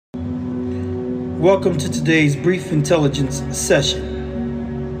Welcome to today's brief intelligence session.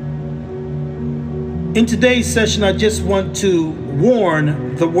 In today's session, I just want to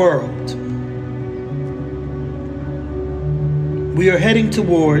warn the world. We are heading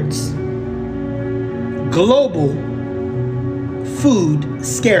towards global food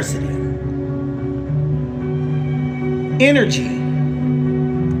scarcity. Energy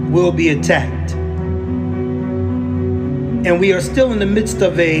will be attacked. And we are still in the midst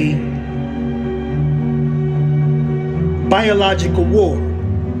of a biological war.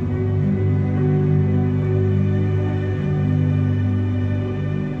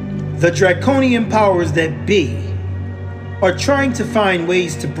 The draconian powers that be are trying to find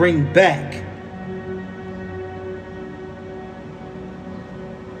ways to bring back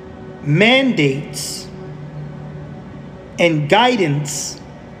mandates and guidance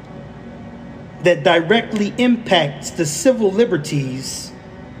that directly impacts the civil liberties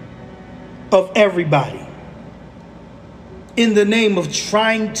of everybody, in the name of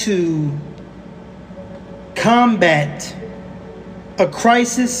trying to combat a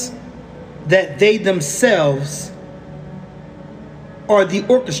crisis that they themselves are the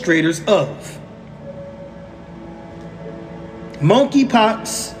orchestrators of.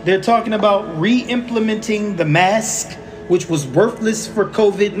 Monkeypox, they're talking about re-implementing the mask, which was worthless for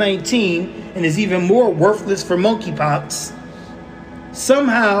COVID-19 and is even more worthless for monkeypox.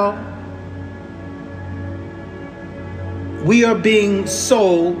 Somehow, we are being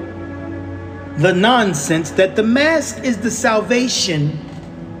sold the nonsense that the mask is the salvation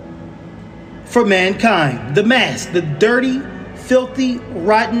for mankind. The mask, the dirty, filthy,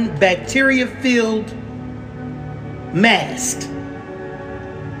 rotten, bacteria-filled mask.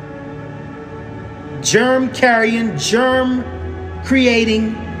 Germ-carrying,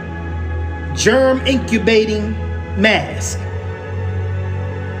 germ-creating, germ-incubating mask.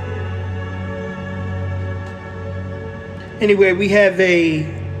 Anyway, we have a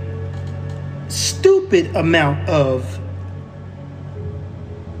stupid amount of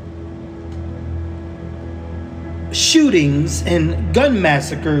shootings and gun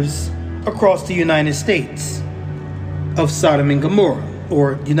massacres across the United States of Sodom and Gomorrah,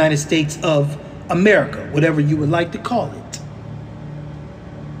 or United States of America, whatever you would like to call it.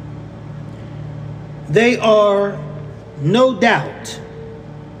 They are no doubt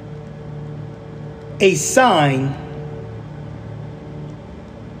a sign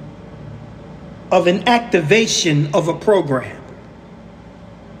of an activation of a program.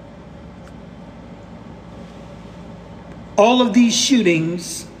 All of these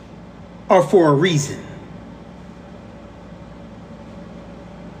shootings are for a reason.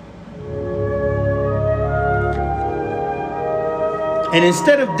 And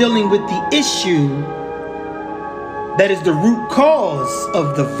instead of dealing with the issue that is the root cause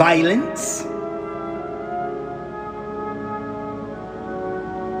of the violence,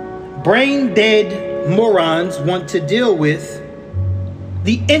 brain-dead morons want to deal with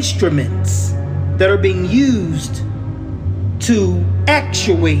the instruments that are being used to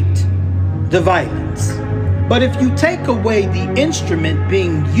actuate the violence. But if you take away the instrument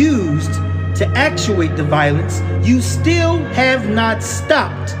being used to actuate the violence, you still have not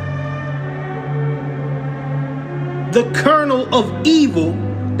stopped the kernel of evil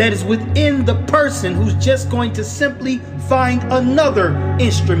that is within the person who's just going to simply find another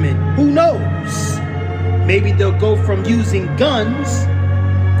instrument. Who knows? Maybe they'll go from using guns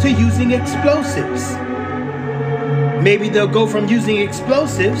to using explosives. Maybe they'll go from using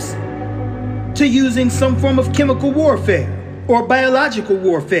explosives to using some form of chemical warfare or biological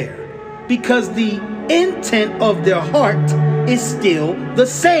warfare, because the intent of their heart is still the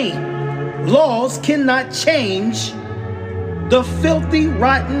same. Laws cannot change the filthy,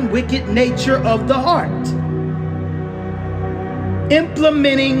 rotten, wicked nature of the heart.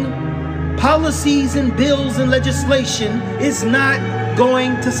 Implementing policies and bills and legislation is not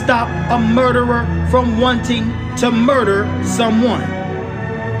going to stop a murderer from wanting to murder someone.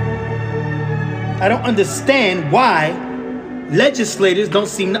 I don't understand why legislators don't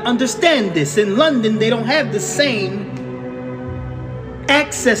seem to understand this. In London, they don't have the same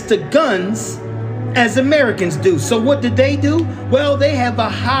access to guns as Americans do. So what did they do? Well, they have a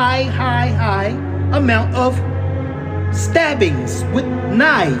high amount of stabbings with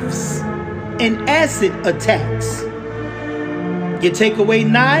knives and acid attacks. You take away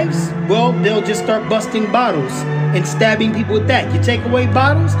knives, well, they'll just start busting bottles and stabbing people with that. You take away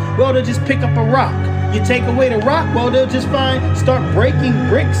bottles, well, they'll just pick up a rock. You take away the rock, well, they'll just start breaking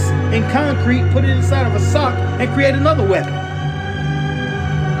bricks and concrete, put it inside of a sock, and create another weapon.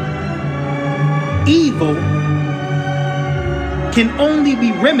 Evil can only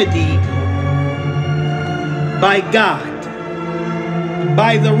be remedied by God,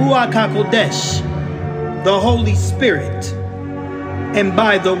 by the Ruach HaKodesh, the Holy Spirit, and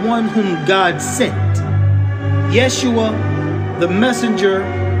by the one whom God sent, Yeshua, the messenger,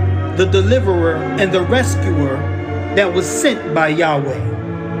 the deliverer, and the rescuer that was sent by Yahweh.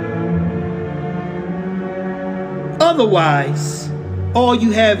 Otherwise, all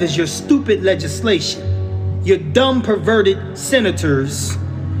you have is your stupid legislation, your dumb perverted senators,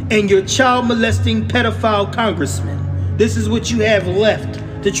 and your child molesting pedophile congressmen. This is what you have left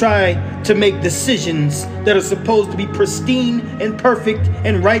to try to make decisions that are supposed to be pristine and perfect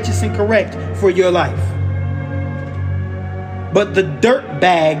and righteous and correct for your life. But the dirt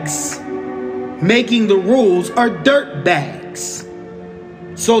bags making the rules are dirt bags.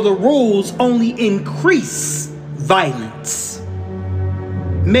 So the rules only increase violence,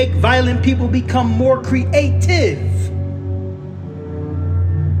 make violent people become more creative.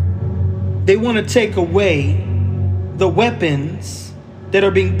 They want to take away the weapons that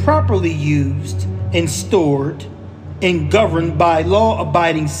are being properly used and stored and governed by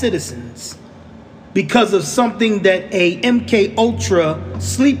law-abiding citizens because of something that a MK Ultra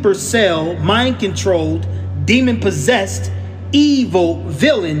sleeper cell, mind-controlled, demon-possessed, evil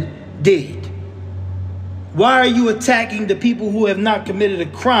villain did. Why are you attacking the people who have not committed a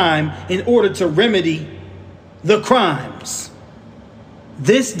crime in order to remedy the crimes?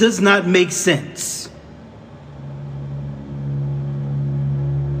 This does not make sense.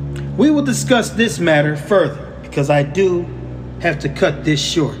 We will discuss this matter further because I do have to cut this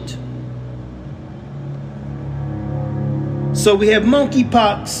short. So we have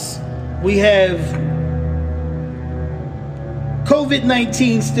monkeypox, we have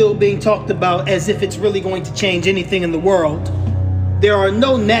COVID-19 still being talked about as if it's really going to change anything in the world. There are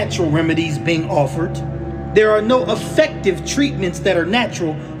no natural remedies being offered. There are no effective treatments that are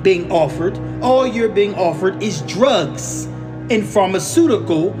natural being offered. All you're being offered is drugs and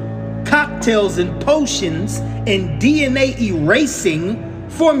pharmaceutical cocktails and potions and DNA erasing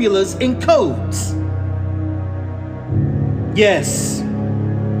formulas and codes. Yes,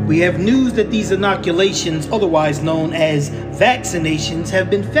 we have news that these inoculations, otherwise known as vaccinations, have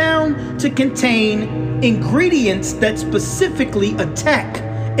been found to contain ingredients that specifically attack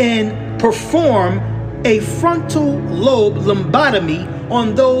and perform a frontal lobe lobotomy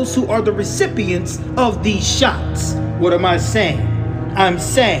on those who are the recipients of these shots. What am I saying? I'm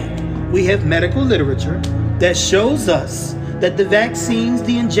saying we have medical literature that shows us that the vaccines,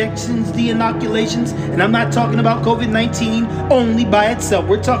 the injections, the inoculations, and I'm not talking about COVID-19 only by itself.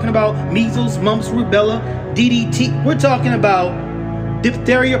 We're talking about measles, mumps, rubella, DDT. We're talking about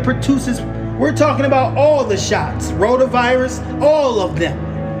diphtheria, pertussis. We're talking about all the shots, rotavirus, all of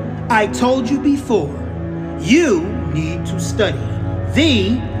them. I told you before, you need to study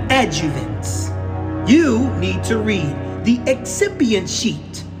the adjuvants. You need to read the excipient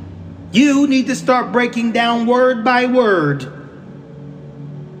sheet. You need to start breaking down word by word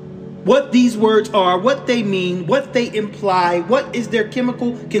what these words are, what they mean, what they imply, what is their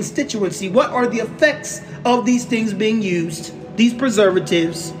chemical constituency, what are the effects of these things being used, these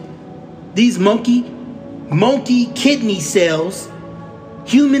preservatives, these monkey kidney cells,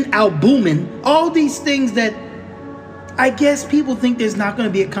 human albumin, all these things that I guess people think there's not going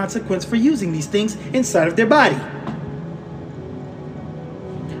to be a consequence for using these things inside of their body.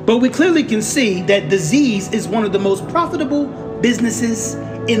 But we clearly can see that disease is one of the most profitable businesses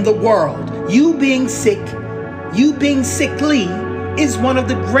in the world. You being sick, you being sickly is one of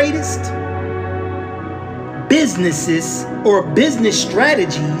the greatest businesses or business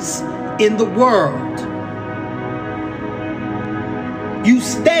strategies in the world. You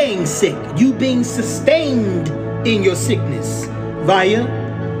staying sick, you being sustained in your sickness via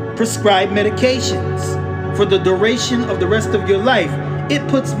prescribed medications for the duration of the rest of your life. It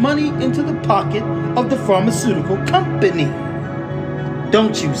puts money into the pocket of the pharmaceutical company.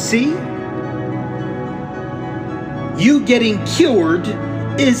 Don't you see? You getting cured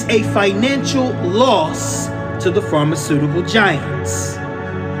is a financial loss to the pharmaceutical giants.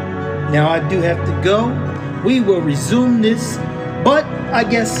 Now I do have to go. We will resume this, but I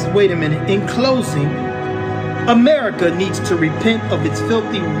guess, wait a minute. In closing, America needs to repent of its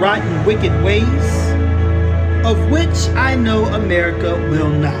filthy, rotten, wicked ways, of which I know America will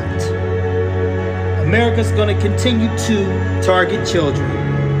not. America's going to continue to target children.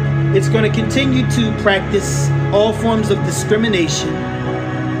 It's going to continue to practice all forms of discrimination,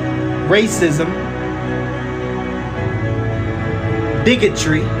 racism,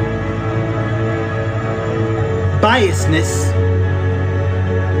 bigotry, biasness,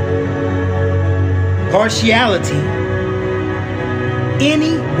 partiality,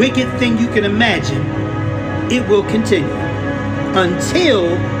 any wicked thing you can imagine it will continue until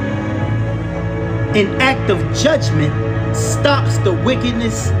an act of judgment stops the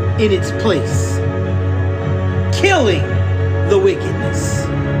wickedness in its place, killing the wickedness,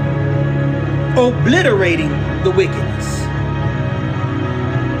 obliterating the wickedness.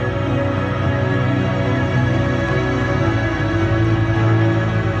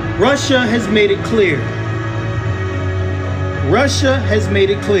 Russia has made it clear. Russia has made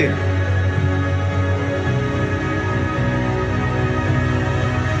it clear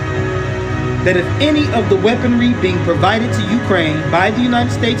that if any of the weaponry being provided to Ukraine by the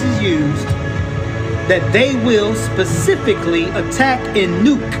United States is used, that they will specifically attack and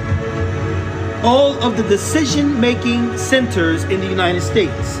nuke all of the decision-making centers in the United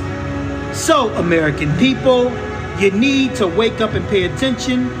States. So, American people, you need to wake up and pay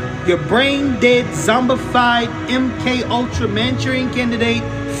attention. Your brain-dead, zombified, MK Ultra Manchurian candidate,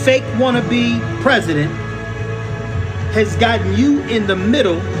 fake wannabe president has gotten you in the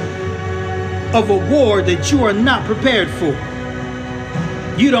middle of a war that you are not prepared for.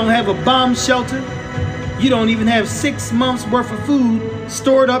 You don't have a bomb shelter. You don't even have 6 months worth of food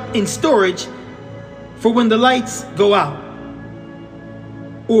stored up in storage for when the lights go out,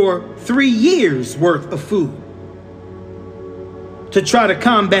 or 3 years worth of food to try to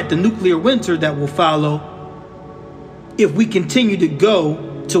combat the nuclear winter that will follow if we continue to go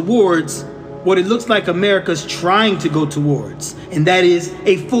towards what it looks like America's trying to go towards, and that is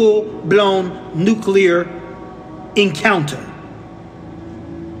a full-blown nuclear encounter.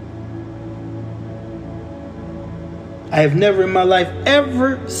 I have never in my life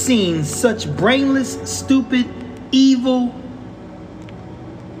ever seen such brainless, stupid, evil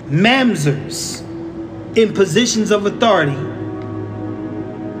mamzers in positions of authority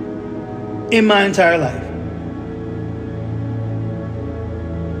in my entire life.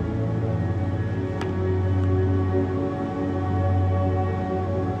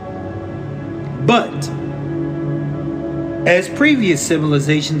 But as previous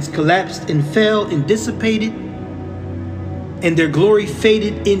civilizations collapsed and fell and dissipated, and their glory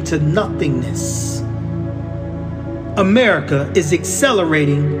faded into nothingness, America is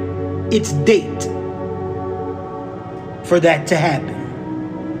accelerating its date for that to happen.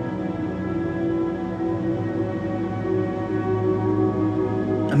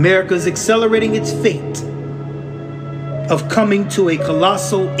 America is accelerating its fate of coming to a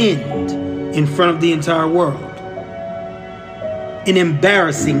colossal end in front of the entire world. An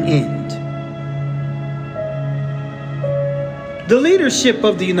embarrassing end. The leadership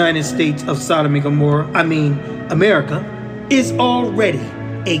of the United States of Sodom and Gomorrah, America, is already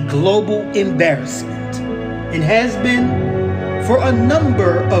a global embarrassment and has been for a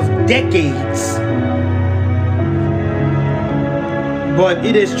number of decades. But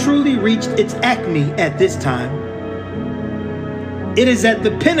it has truly reached its acme at this time. It is at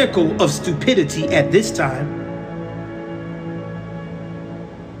the pinnacle of stupidity at this time.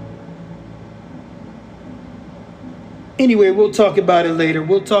 Anyway, we'll talk about it later.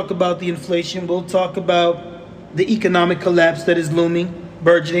 We'll talk about the inflation. We'll talk about the economic collapse that is looming,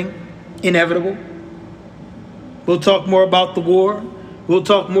 burgeoning, inevitable. We'll talk more about the war. We'll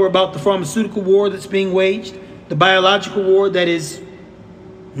talk more about the pharmaceutical war that's being waged, the biological war that is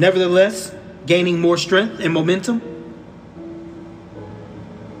nevertheless gaining more strength and momentum.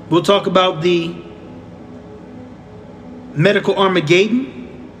 We'll talk about the medical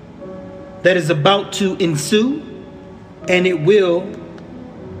Armageddon that is about to ensue, and it will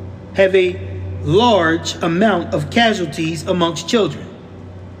have a large amount of casualties amongst children.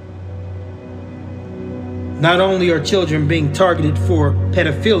 Not only are children being targeted for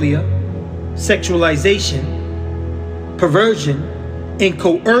pedophilia, sexualization, perversion, and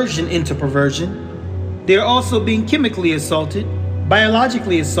coercion into perversion, they are also being chemically assaulted,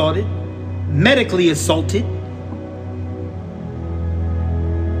 biologically assaulted, medically assaulted.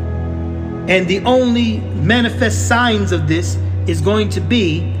 And the only manifest signs of this is going to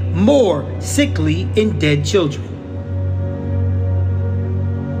be more sickly and dead children.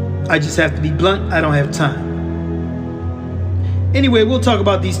 I just have to be blunt. I don't have time. Anyway, we'll talk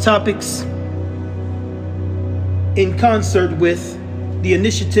about these topics in concert with the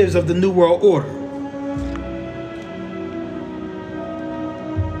initiatives of the New World Order.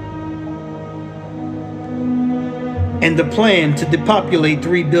 And the plan to depopulate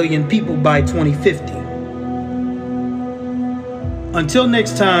 3 billion people by 2050. Until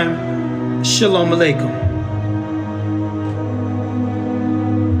next time, Shalom Aleichem.